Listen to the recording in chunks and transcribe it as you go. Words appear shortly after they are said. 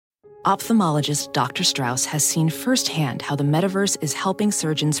Ophthalmologist Dr. Strauss has seen firsthand how the metaverse is helping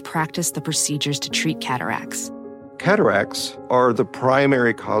surgeons practice the procedures to treat cataracts. Cataracts are the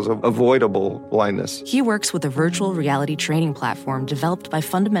primary cause of avoidable blindness. He works with a virtual reality training platform developed by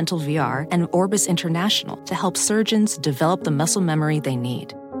Fundamental VR and Orbis International to help surgeons develop the muscle memory they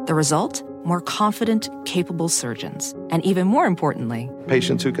need. The result? More confident, capable surgeons. And even more importantly,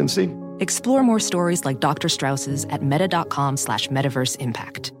 Patients who can see. explore more stories like Dr. Strauss's at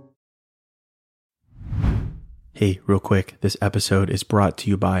meta.com/metaverseimpact. Hey, real quick, this episode is brought to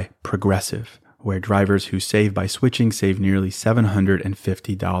you by Progressive, where drivers who save by switching save nearly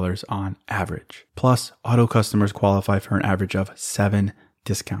 $750 on average. Plus, auto customers qualify for an average of 7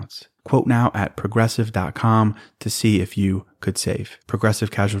 discounts. Quote now at progressive.com to see if you could save.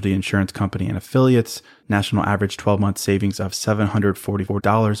 Progressive Casualty Insurance Company and Affiliates. National average 12-month savings of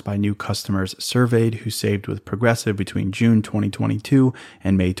 $744 by new customers surveyed who saved with Progressive between June 2022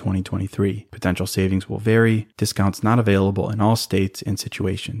 and May 2023. Potential savings will vary. Discounts not available in all states and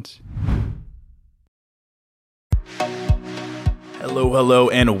situations.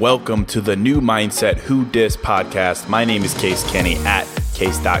 Hello, and welcome to the New Mindset Who Dis podcast. My name is Case Kenny at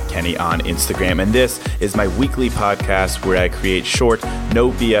Case.Kenny on Instagram, and this is my weekly podcast where I create short,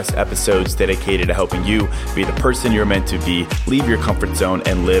 no BS episodes dedicated to helping you be the person you're meant to be, leave your comfort zone,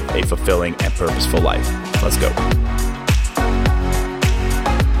 and live a fulfilling and purposeful life. Let's go.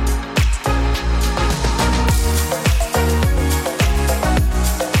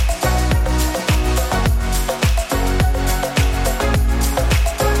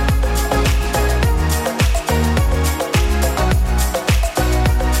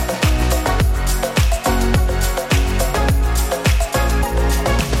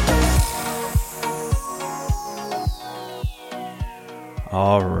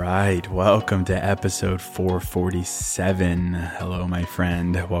 All right, welcome to episode 447. Hello, my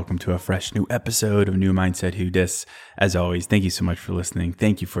friend. Welcome to a fresh new episode of New Mindset Who Dis. As always, thank you so much for listening.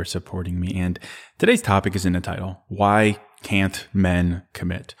 Thank you for supporting me. And today's topic is in the title. Why can't men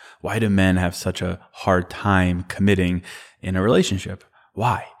commit? Why do men have such a hard time committing in a relationship?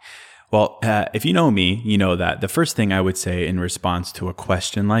 Why? Well, if you know me, you know that the first thing I would say in response to a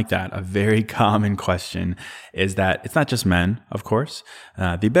question like that, a very common question, is that it's not just men, of course.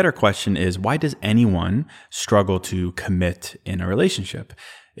 The better question is, why does anyone struggle to commit in a relationship?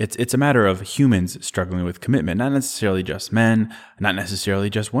 It's a matter of humans struggling with commitment, not necessarily just men, not necessarily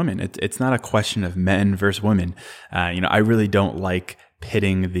just women. It's not a question of men versus women. I really don't like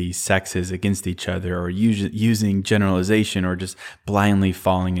pitting the sexes against each other or using generalization or just blindly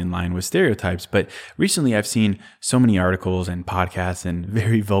falling in line with stereotypes. But recently I've seen so many articles and podcasts and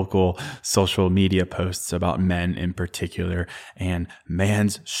very vocal social media posts about men in particular and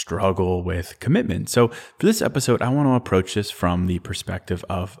man's struggle with commitment. So for this episode, I want to approach this from the perspective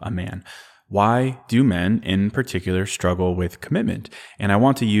of a man. Why do men in particular struggle with commitment? And I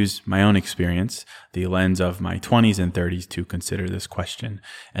want to use my own experience, the lens of my 20s and 30s to consider this question,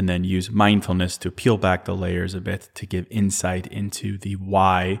 and then use mindfulness to peel back the layers a bit to give insight into the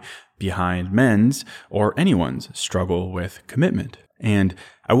why behind men's or anyone's struggle with commitment. And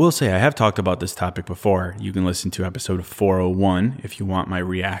I will say I have talked about this topic before. You can listen to episode 401 if you want my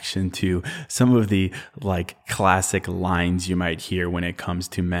reaction to some of the classic lines you might hear when it comes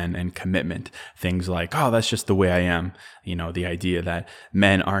to men and commitment. Things like, oh, that's just the way I am. The idea that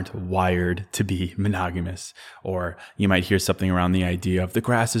men aren't wired to be monogamous. Or you might hear something around the idea of the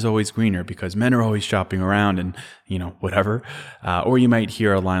grass is always greener because men are always shopping around and, whatever. Or you might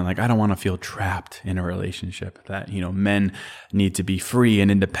hear a line like, I don't want to feel trapped in a relationship. That, men need to be free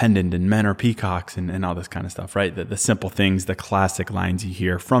and independent and men are peacocks and all this kind of stuff, right? The simple things, the classic lines you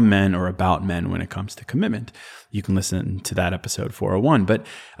hear from men or about men when it comes to commitment. You can listen to that episode 401. But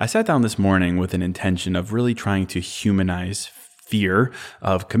I sat down this morning with an intention of really trying to humanize fear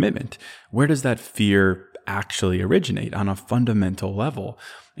of commitment. Where does that fear actually originate on a fundamental level?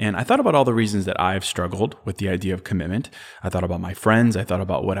 And I thought about all the reasons that I've struggled with the idea of commitment. I thought about my friends. I thought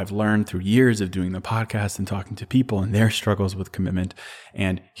about what I've learned through years of doing the podcast and talking to people and their struggles with commitment.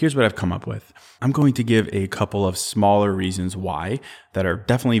 And here's what I've come up with. I'm going to give a couple of smaller reasons why that are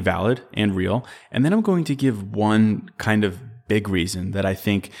definitely valid and real. And then I'm going to give one kind of big reason that I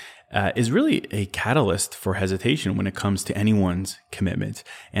think is really a catalyst for hesitation when it comes to anyone's commitment.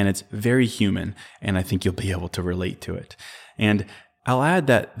 And it's very human, and I think you'll be able to relate to it. And I'll add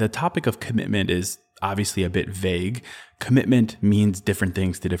that the topic of commitment is obviously a bit vague. Commitment means different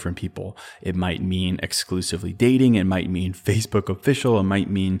things to different people. It might mean exclusively dating. It might mean Facebook official. It might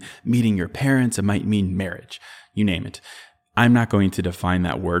mean meeting your parents. It might mean marriage. You name it. I'm not going to define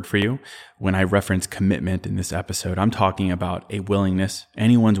that word for you. When I reference commitment in this episode, I'm talking about a willingness,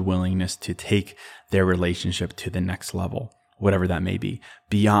 anyone's willingness to take their relationship to the next level, whatever that may be,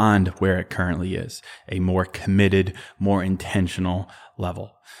 beyond where it currently is, a more committed, more intentional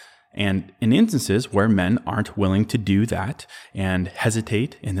level. And in instances where men aren't willing to do that and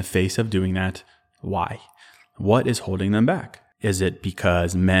hesitate in the face of doing that, why? What is holding them back? Is it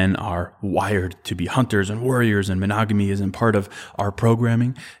because men are wired to be hunters and warriors and monogamy isn't part of our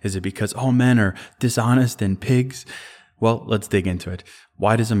programming? Is it because all men are dishonest and pigs? Well, let's dig into it.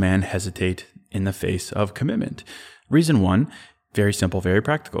 Why does a man hesitate in the face of commitment? Reason one, very simple, very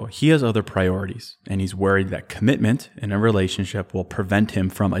practical. He has other priorities, and he's worried that commitment in a relationship will prevent him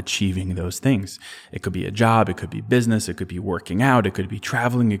from achieving those things. It could be a job, it could be business, it could be working out, it could be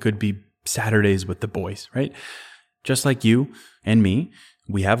traveling, it could be Saturdays with the boys, right? Just like you and me,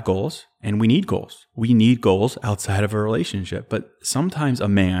 we have goals and we need goals. We need goals outside of a relationship. But sometimes a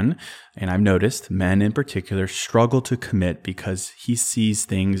man, and I've noticed men in particular, struggle to commit because he sees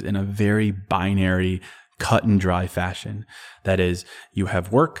things in a very binary, cut and dry fashion. That is, you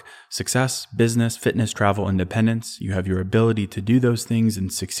have work, success, business, fitness, travel, independence. You have your ability to do those things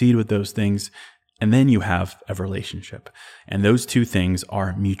and succeed with those things. And then you have a relationship. And those two things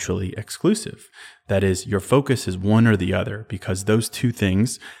are mutually exclusive. That is, your focus is one or the other because those two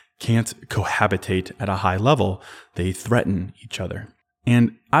things can't cohabitate at a high level. They threaten each other.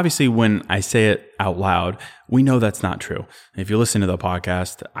 And obviously, when I say it out loud, we know that's not true. If you listen to the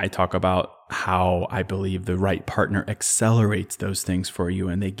podcast, I talk about how I believe the right partner accelerates those things for you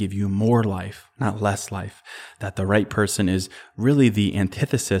and they give you more life, not less life. That the right person is really the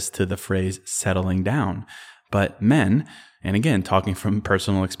antithesis to the phrase settling down. But men, and again, talking from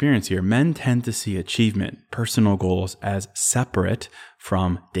personal experience here, men tend to see achievement, personal goals as separate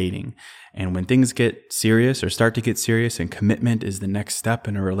from dating. And when things get serious or start to get serious and commitment is the next step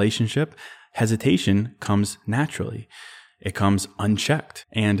in a relationship, hesitation comes naturally. It comes unchecked.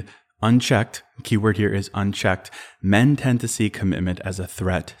 And unchecked, keyword here is unchecked, men tend to see commitment as a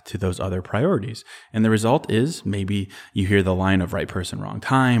threat to those other priorities. And the result is maybe you hear the line of right person, wrong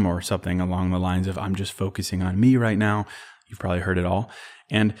time, or something along the lines of I'm just focusing on me right now. You've probably heard it all.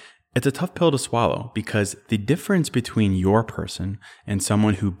 And it's a tough pill to swallow because the difference between your person and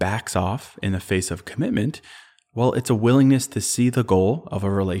someone who backs off in the face of commitment, well, it's a willingness to see the goal of a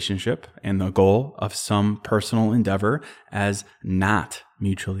relationship and the goal of some personal endeavor as not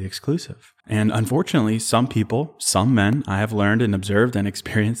mutually exclusive. And unfortunately, some people, some men, I have learned and observed and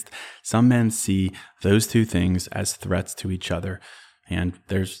experienced, some men see those two things as threats to each other. And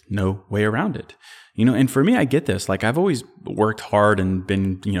there's no way around it. And for me, I get this. Like I've always worked hard and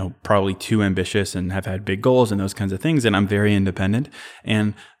been, probably too ambitious and have had big goals and those kinds of things. And I'm very independent.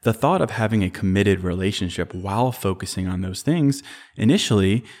 And the thought of having a committed relationship while focusing on those things,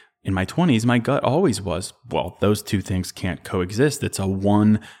 initially in my 20s, my gut always was, well, those two things can't coexist. It's a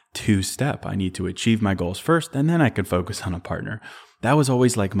 1-2 step. I need to achieve my goals first, and then I can focus on a partner. That was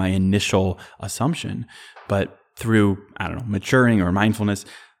always like my initial assumption. But through, maturing or mindfulness,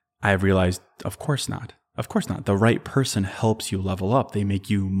 I have realized, of course not. Of course not. The right person helps you level up. They make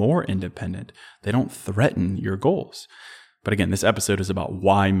you more independent. They don't threaten your goals. But again, this episode is about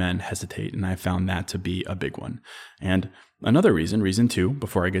why men hesitate, and I found that to be a big one. And another reason two,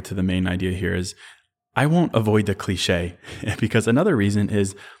 before I get to the main idea here, is I won't avoid the cliche because another reason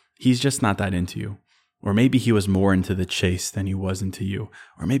is he's just not that into you. Or maybe he was more into the chase than he was into you.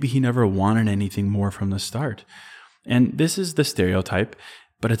 Or maybe he never wanted anything more from the start. And this is the stereotype,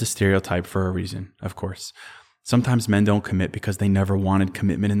 but it's a stereotype for a reason, of course. Sometimes men don't commit because they never wanted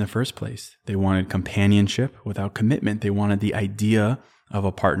commitment in the first place. They wanted companionship without commitment. They wanted the idea of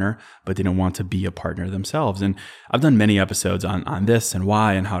a partner, but didn't want to be a partner themselves. And I've done many episodes on this and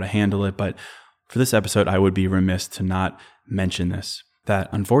why and how to handle it. But for this episode, I would be remiss to not mention this, that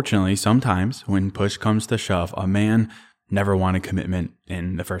unfortunately, sometimes when push comes to shove, a man never wanted commitment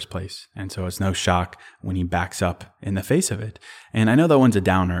in the first place. And so it's no shock when he backs up in the face of it. And I know that one's a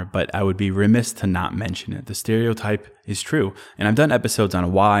downer, but I would be remiss to not mention it. The stereotype is true. And I've done episodes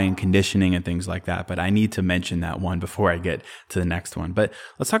on why and conditioning and things like that, but I need to mention that one before I get to the next one. But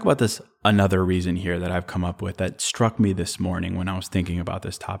let's talk about this another reason here that I've come up with that struck me this morning when I was thinking about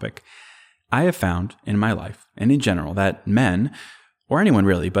this topic. I have found in my life and in general that men, or anyone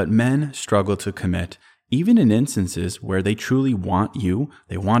really, but men struggle to commit even in instances where they truly want you,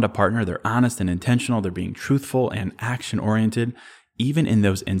 they want a partner, they're honest and intentional, they're being truthful and action-oriented. Even in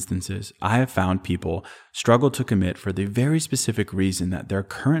those instances, I have found people struggle to commit for the very specific reason that their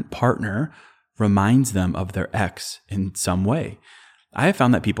current partner reminds them of their ex in some way. I have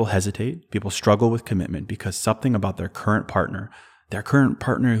found that people hesitate, people struggle with commitment because something about their current partner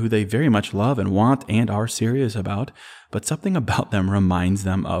who they very much love and want and are serious about, but something about them reminds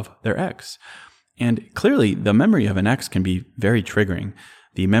them of their ex. And clearly, the memory of an ex can be very triggering.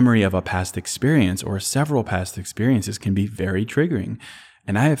 The memory of a past experience or several past experiences can be very triggering.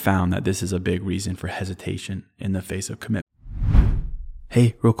 And I have found that this is a big reason for hesitation in the face of commitment.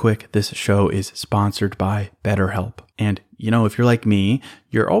 Hey, real quick, this show is sponsored by BetterHelp. And if you're like me,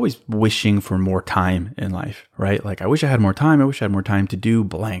 you're always wishing for more time in life, right? Like, I wish I had more time. I wish I had more time to do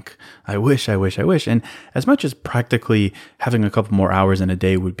blank. I wish. And as much as practically having a couple more hours in a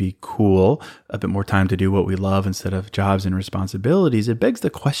day would be cool, a bit more time to do what we love instead of jobs and responsibilities, it begs the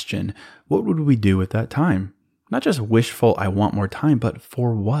question, what would we do with that time? Not just wishful, I want more time, but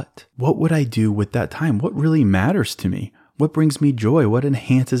for what? What would I do with that time? What really matters to me? What brings me joy? What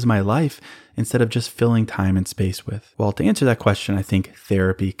enhances my life instead of just filling time and space with? Well, to answer that question, I think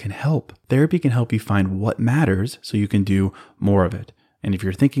therapy can help. Therapy can help you find what matters so you can do more of it. And if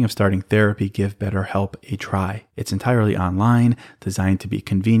you're thinking of starting therapy, give BetterHelp a try. It's entirely online, designed to be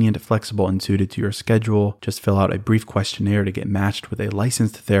convenient, flexible, and suited to your schedule. Just fill out a brief questionnaire to get matched with a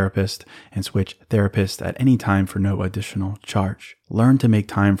licensed therapist and switch therapists at any time for no additional charge. Learn to make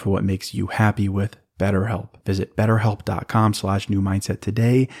time for what makes you happy with BetterHelp. Visit betterhelp.com/newmindset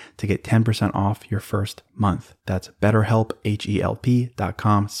today to get 10% off your first month. That's BetterHelp,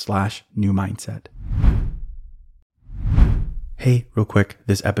 HELP.com/newmindset. Hey, real quick,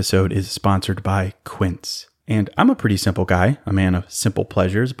 this episode is sponsored by Quince. And I'm a pretty simple guy, a man of simple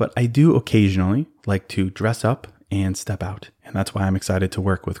pleasures, but I do occasionally like to dress up and step out. And that's why I'm excited to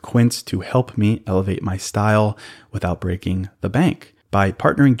work with Quince to help me elevate my style without breaking the bank. By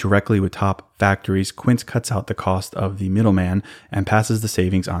partnering directly with top factories, Quince cuts out the cost of the middleman and passes the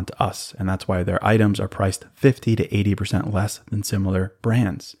savings on to us. And that's why their items are priced 50 to 80% less than similar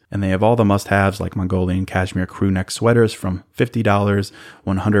brands. And they have all the must-haves like Mongolian cashmere crew neck sweaters from $50,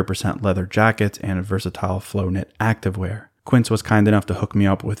 100% leather jackets, and versatile flow knit activewear. Quince was kind enough to hook me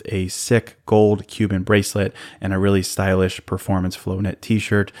up with a sick gold Cuban bracelet and a really stylish performance flow knit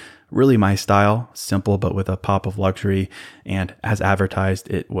t-shirt. Really my style, simple but with a pop of luxury, and as advertised,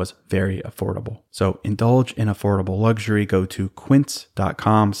 it was very affordable. So indulge in affordable luxury. Go to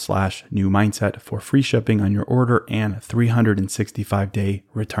quince.com/newmindset for free shipping on your order and 365-day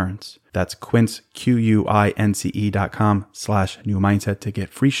returns. That's Quince, QUINCE.com/newmindset to get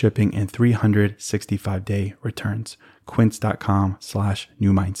free shipping and 365-day returns.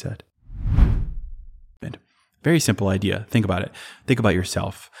 Quince.com/newmindset. Very simple idea. Think about it. Think about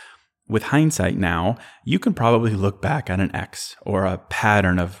yourself. With hindsight now, you can probably look back at an ex or a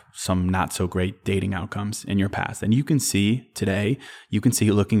pattern of some not so great dating outcomes in your past. And you can see today,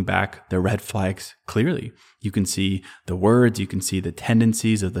 looking back, the red flags clearly. You can see the words, you can see the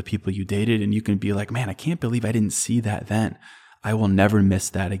tendencies of the people you dated, and you can be like, man, I can't believe I didn't see that then. I will never miss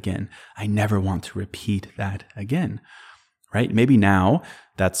that again. I never want to repeat that again. Right? Maybe now,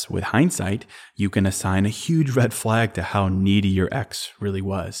 that's with hindsight, you can assign a huge red flag to how needy your ex really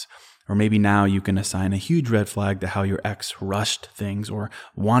was. Or maybe now you can assign a huge red flag to how your ex rushed things or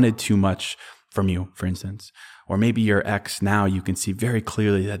wanted too much from you, for instance. Or maybe your ex now you can see very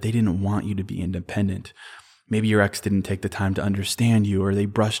clearly that they didn't want you to be independent. Maybe your ex didn't take the time to understand you, or they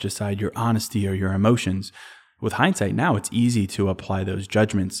brushed aside your honesty or your emotions. With hindsight now, it's easy to apply those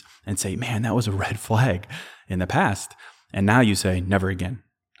judgments and say, man, that was a red flag in the past. And now you say, never again.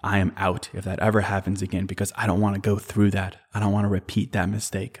 I am out if that ever happens again because I don't want to go through that. I don't want to repeat that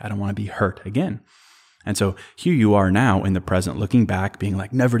mistake. I don't want to be hurt again. And so here you are now in the present, looking back, being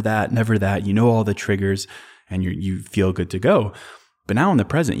like, never that, never that. You know all the triggers and you feel good to go. But now in the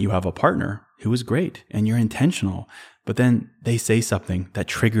present, you have a partner who is great and you're intentional. But then they say something that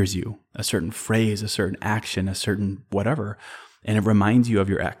triggers you, a certain phrase, a certain action, a certain whatever. And it reminds you of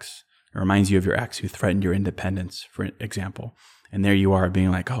your ex. It reminds you of your ex who threatened your independence, for example. And there you are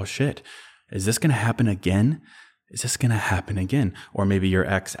being like, oh shit, is this going to happen again? Is this going to happen again? Or maybe your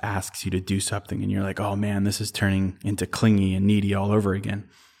ex asks you to do something and you're like, oh man, this is turning into clingy and needy all over again,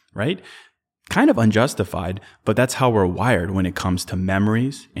 right? Kind of unjustified, but that's how we're wired when it comes to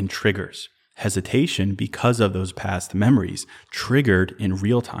memories and triggers. Hesitation because of those past memories triggered in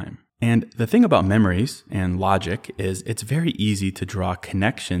real time. And the thing about memories and logic is it's very easy to draw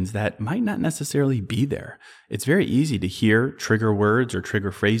connections that might not necessarily be there. It's very easy to hear trigger words or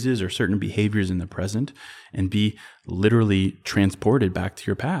trigger phrases or certain behaviors in the present and be literally transported back to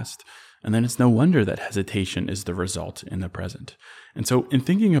your past. And then it's no wonder that hesitation is the result in the present. And so in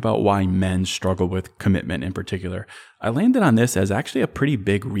thinking about why men struggle with commitment in particular, I landed on this as actually a pretty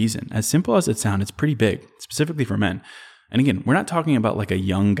big reason. As simple as it sounds, it's pretty big, specifically for men. And again, we're not talking about like a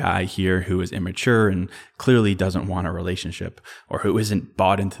young guy here who is immature and clearly doesn't want a relationship or who isn't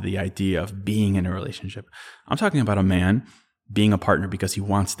bought into the idea of being in a relationship. I'm talking about a man being a partner because he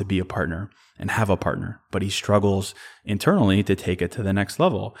wants to be a partner and have a partner, but he struggles internally to take it to the next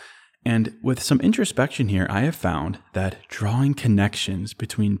level. And with some introspection here, I have found that drawing connections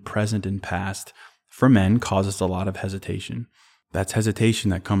between present and past for men causes a lot of hesitation. That's hesitation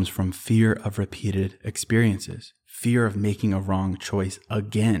that comes from fear of repeated experiences, fear of making a wrong choice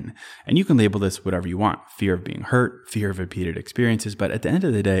again. And you can label this whatever you want, fear of being hurt, fear of repeated experiences. But at the end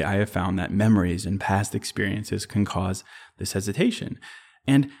of the day, I have found that memories and past experiences can cause this hesitation.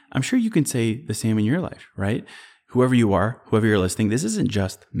 And I'm sure you can say the same in your life, right? Whoever you are, whoever you're listening, this isn't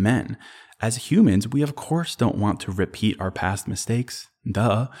just men. As humans, we of course don't want to repeat our past mistakes.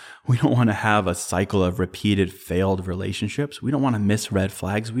 Duh. We don't want to have a cycle of repeated failed relationships. We don't want to miss red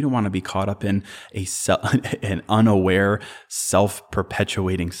flags. We don't want to be caught up in an unaware,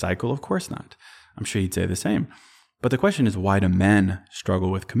 self-perpetuating cycle. Of course not. I'm sure you'd say the same. But the question is, why do men struggle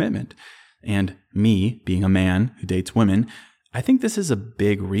with commitment? And me, being a man who dates women, I think this is a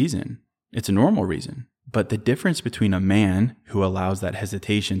big reason. It's a normal reason. But the difference between a man who allows that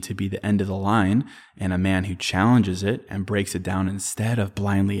hesitation to be the end of the line and a man who challenges it and breaks it down instead of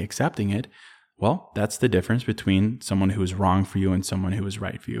blindly accepting it, well, that's the difference between someone who is wrong for you and someone who is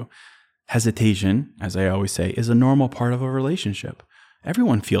right for you. Hesitation, as I always say, is a normal part of a relationship.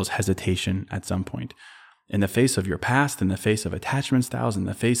 Everyone feels hesitation at some point. In the face of your past, in the face of attachment styles, in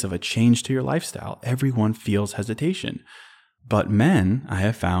the face of a change to your lifestyle, everyone feels hesitation. But men, I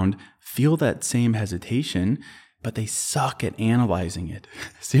have found, feel that same hesitation, but they suck at analyzing it.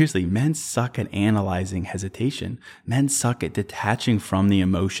 Seriously, men suck at analyzing hesitation. Men suck at detaching from the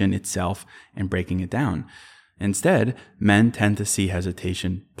emotion itself and breaking it down. Instead, men tend to see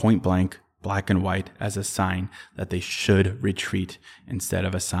hesitation point blank, black and white, as a sign that they should retreat instead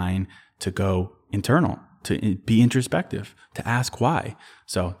of a sign to go internal, to be introspective, to ask why.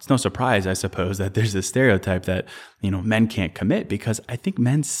 So it's no surprise, I suppose, that there's this stereotype that, men can't commit, because I think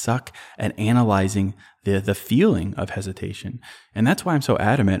men suck at analyzing the feeling of hesitation. And that's why I'm so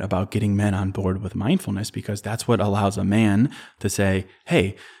adamant about getting men on board with mindfulness, because that's what allows a man to say,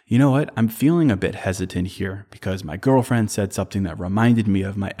 hey, you know what? I'm feeling a bit hesitant here because my girlfriend said something that reminded me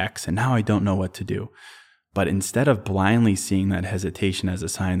of my ex, and now I don't know what to do. But instead of blindly seeing that hesitation as a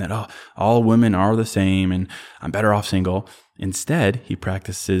sign that, all women are the same and I'm better off single, instead, he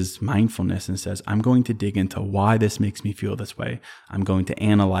practices mindfulness and says, I'm going to dig into why this makes me feel this way. I'm going to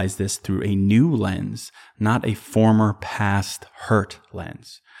analyze this through a new lens, not a former past hurt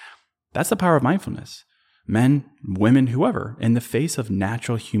lens. That's the power of mindfulness. Men, women, whoever, in the face of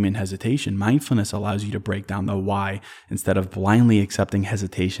natural human hesitation, mindfulness allows you to break down the why instead of blindly accepting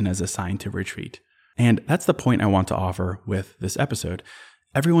hesitation as a sign to retreat. And that's the point I want to offer with this episode.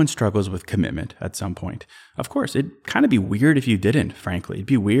 Everyone struggles with commitment at some point. Of course, it'd kind of be weird if you didn't, frankly. It'd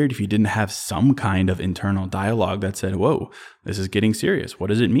be weird if you didn't have some kind of internal dialogue that said, whoa, this is getting serious. What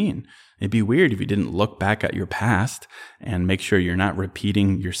does it mean? It'd be weird if you didn't look back at your past and make sure you're not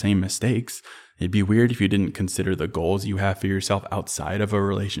repeating your same mistakes. It'd be weird if you didn't consider the goals you have for yourself outside of a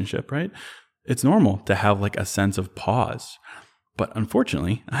relationship, right? It's normal to have like a sense of pause. But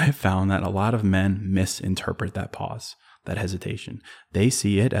unfortunately, I have found that a lot of men misinterpret that pause, that hesitation. They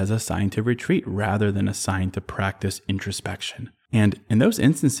see it as a sign to retreat rather than a sign to practice introspection. And in those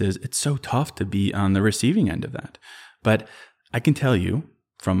instances, it's so tough to be on the receiving end of that. But I can tell you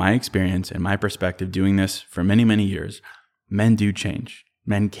from my experience and my perspective doing this for many, many years, men do change.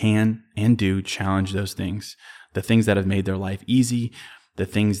 Men can and do challenge those things, the things that have made their life easy, the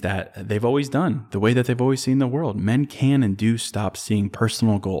things that they've always done, the way that they've always seen the world. Men can and do stop seeing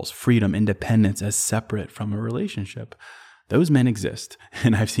personal goals, freedom, independence as separate from a relationship. Those men exist,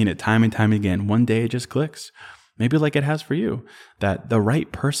 and I've seen it time and time again. One day it just clicks, maybe like it has for you, that the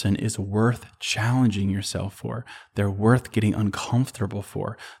right person is worth challenging yourself for. They're worth getting uncomfortable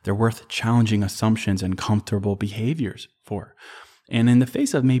for. They're worth challenging assumptions and comfortable behaviors for. And in the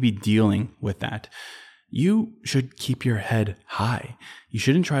face of maybe dealing with that, you should keep your head high. You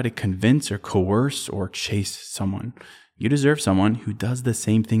shouldn't try to convince or coerce or chase someone. You deserve someone who does the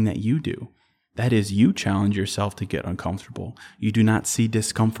same thing that you do. That is, you challenge yourself to get uncomfortable. You do not see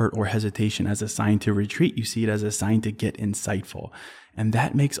discomfort or hesitation as a sign to retreat. You see it as a sign to get insightful. And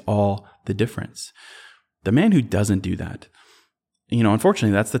that makes all the difference. The man who doesn't do that,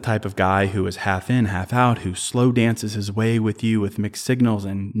 unfortunately, that's the type of guy who is half in, half out, who slow dances his way with you with mixed signals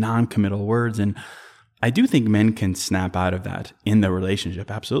and non-committal words. And I do think men can snap out of that in the relationship,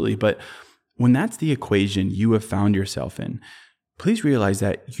 absolutely. But when that's the equation you have found yourself in, please realize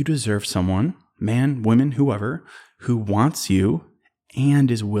that you deserve someone, man, woman, whoever, who wants you and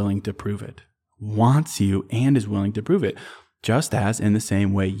is willing to prove it. Wants you and is willing to prove it, just as in the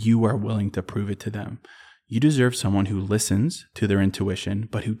same way you are willing to prove it to them. You deserve someone who listens to their intuition,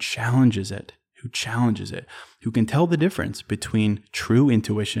 but who challenges it, who can tell the difference between true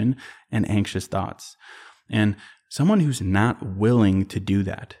intuition and anxious thoughts. And someone who's not willing to do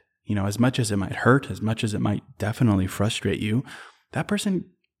that, as much as it might hurt, as much as it might definitely frustrate you, that person,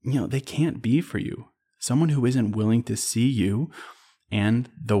 they can't be for you. Someone who isn't willing to see you and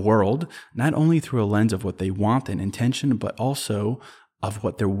the world, not only through a lens of what they want and intention, but also of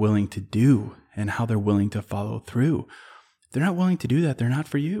what they're willing to do and how they're willing to follow through. If they're not willing to do that, they're not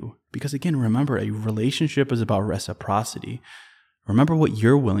for you. Because again, remember, a relationship is about reciprocity. Remember what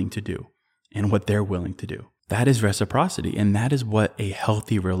you're willing to do and what they're willing to do. That is reciprocity. And that is what a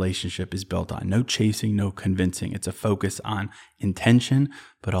healthy relationship is built on. No chasing, no convincing. It's a focus on intention,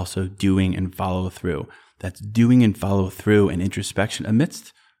 but also doing and follow through. That's doing and follow through and introspection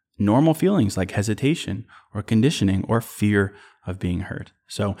amidst normal feelings like hesitation or conditioning or fear of being hurt.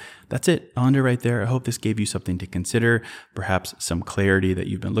 So that's it. I'll end it right there. I hope this gave you something to consider, perhaps some clarity that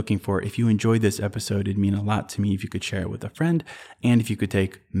you've been looking for. If you enjoyed this episode, it'd mean a lot to me if you could share it with a friend. And if you could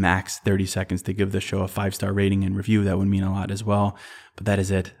take max 30 seconds to give the show a 5-star rating and review, that would mean a lot as well. But that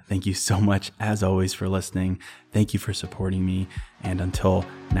is it. Thank you so much, as always, for listening. Thank you for supporting me. And until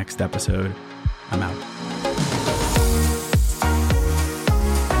next episode, I'm out.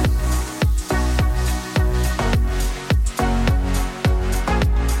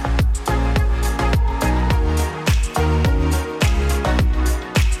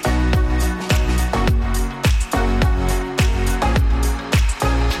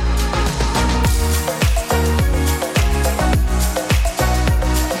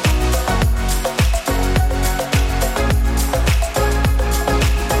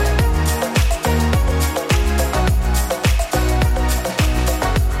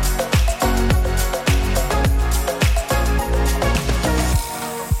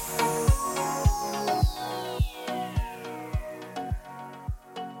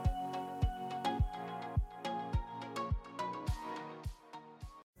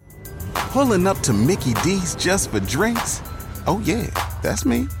 Pulling up to Mickey D's just for drinks? Oh yeah, that's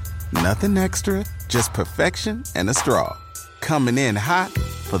me. Nothing extra, just perfection and a straw. Coming in hot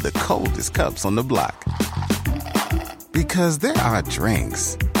for the coldest cups on the block. Because there are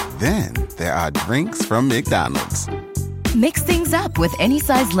drinks. Then there are drinks from McDonald's. Mix things up with any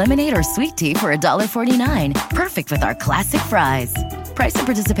size lemonade or sweet tea for $1.49. Perfect with our classic fries. Price and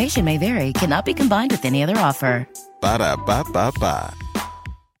participation may vary. Cannot be combined with any other offer. Ba-da-ba-ba-ba.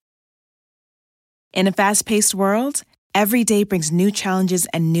 In a fast-paced world, every day brings new challenges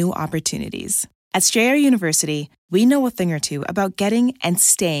and new opportunities. At Strayer University, we know a thing or two about getting and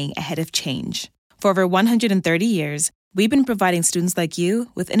staying ahead of change. For over 130 years, we've been providing students like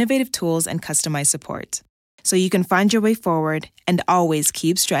you with innovative tools and customized support, so you can find your way forward and always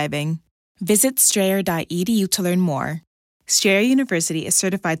keep striving. Visit strayer.edu to learn more. Strayer University is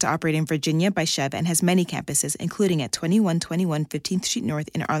certified to operate in Virginia by Chev and has many campuses, including at 2121 15th Street North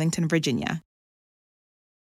in Arlington, Virginia.